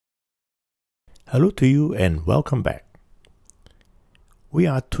Hello to you and welcome back. We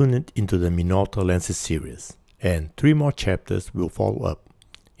are tuned into the Minolta lenses series, and 3 more chapters will follow up,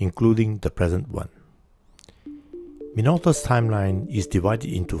 including the present one. Minolta's timeline is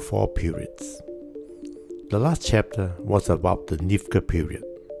divided into 4 periods. The last chapter was about the Nifka period.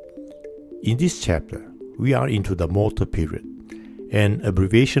 In this chapter, we are into the Molta period, an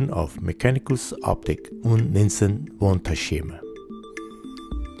abbreviation of Mechanische Optik und Linsen von Tachema.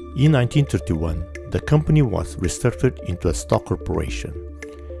 In 1931, the company was restructured into a stock corporation,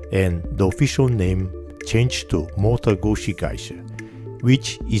 and the official name changed to Molta Goshi Geisha,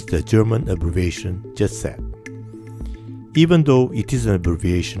 which is the German abbreviation just said. Even though it is an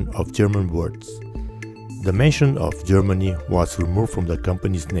abbreviation of German words, the mention of Germany was removed from the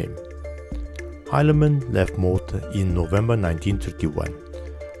company's name. Heilemann left Molta in November 1931,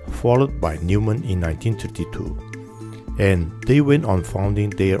 followed by Neumann in 1932. And they went on founding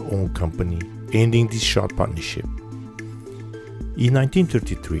their own company, ending this short partnership. In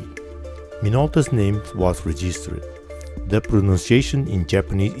 1933, Minolta's name was registered. The pronunciation in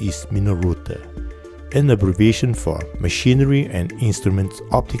Japanese is Minolta, an abbreviation for Machinery and Instruments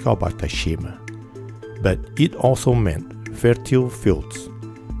Optical by Tachema. But it also meant fertile fields,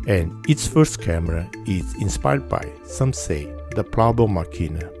 and its first camera is inspired by, some say, the Plaubo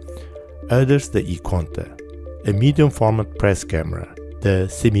Machina, others the Iconta, a medium format press camera, the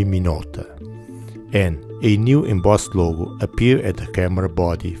Semi-Minolta, and a new embossed logo appeared at the camera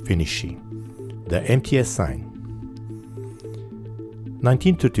body finishing, the MTS sign.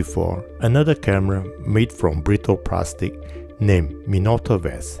 1934, another camera made from brittle plastic named Minolta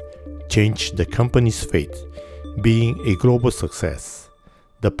Vest changed the company's fate, being a global success.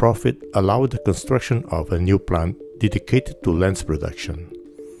 The profit allowed the construction of a new plant dedicated to lens production.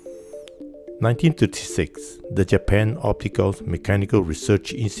 1936, the Japan Optical Mechanical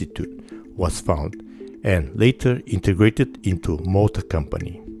Research Institute was founded and later integrated into Molta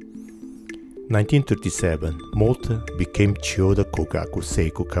Company. 1937, Molta became Chiyoda Kogaku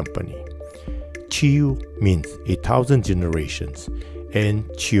Seiko Company. Chiyu means 1,000 generations, and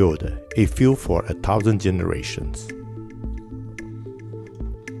Chiyoda, a field for 1,000 generations.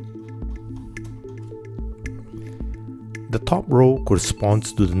 The top row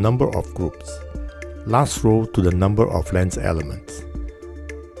corresponds to the number of groups, last row to the number of lens elements.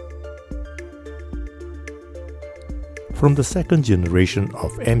 From the second generation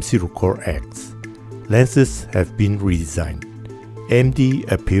of MC ROKKOR X, lenses have been redesigned. MD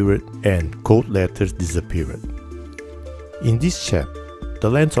appeared and code letters disappeared. In this chapter, the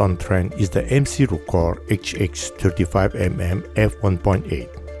lens on trend is the MC ROKKOR HX35mm f1.8.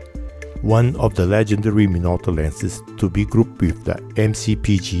 One of the legendary Minolta lenses to be grouped with the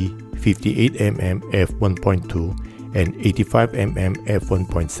MCPG 58mm f1.2 and 85mm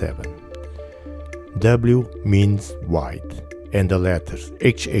f1.7. W means wide, and the letters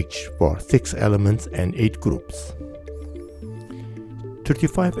HH for 6 elements and 8 groups.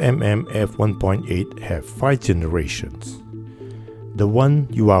 35mm f1.8 have 5 generations. The one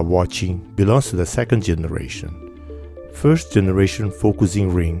you are watching belongs to the second generation. First generation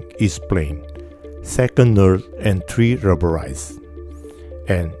focusing ring is plain, second knurled and 3 rubberized.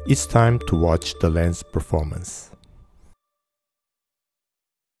 And it's time to watch the lens performance.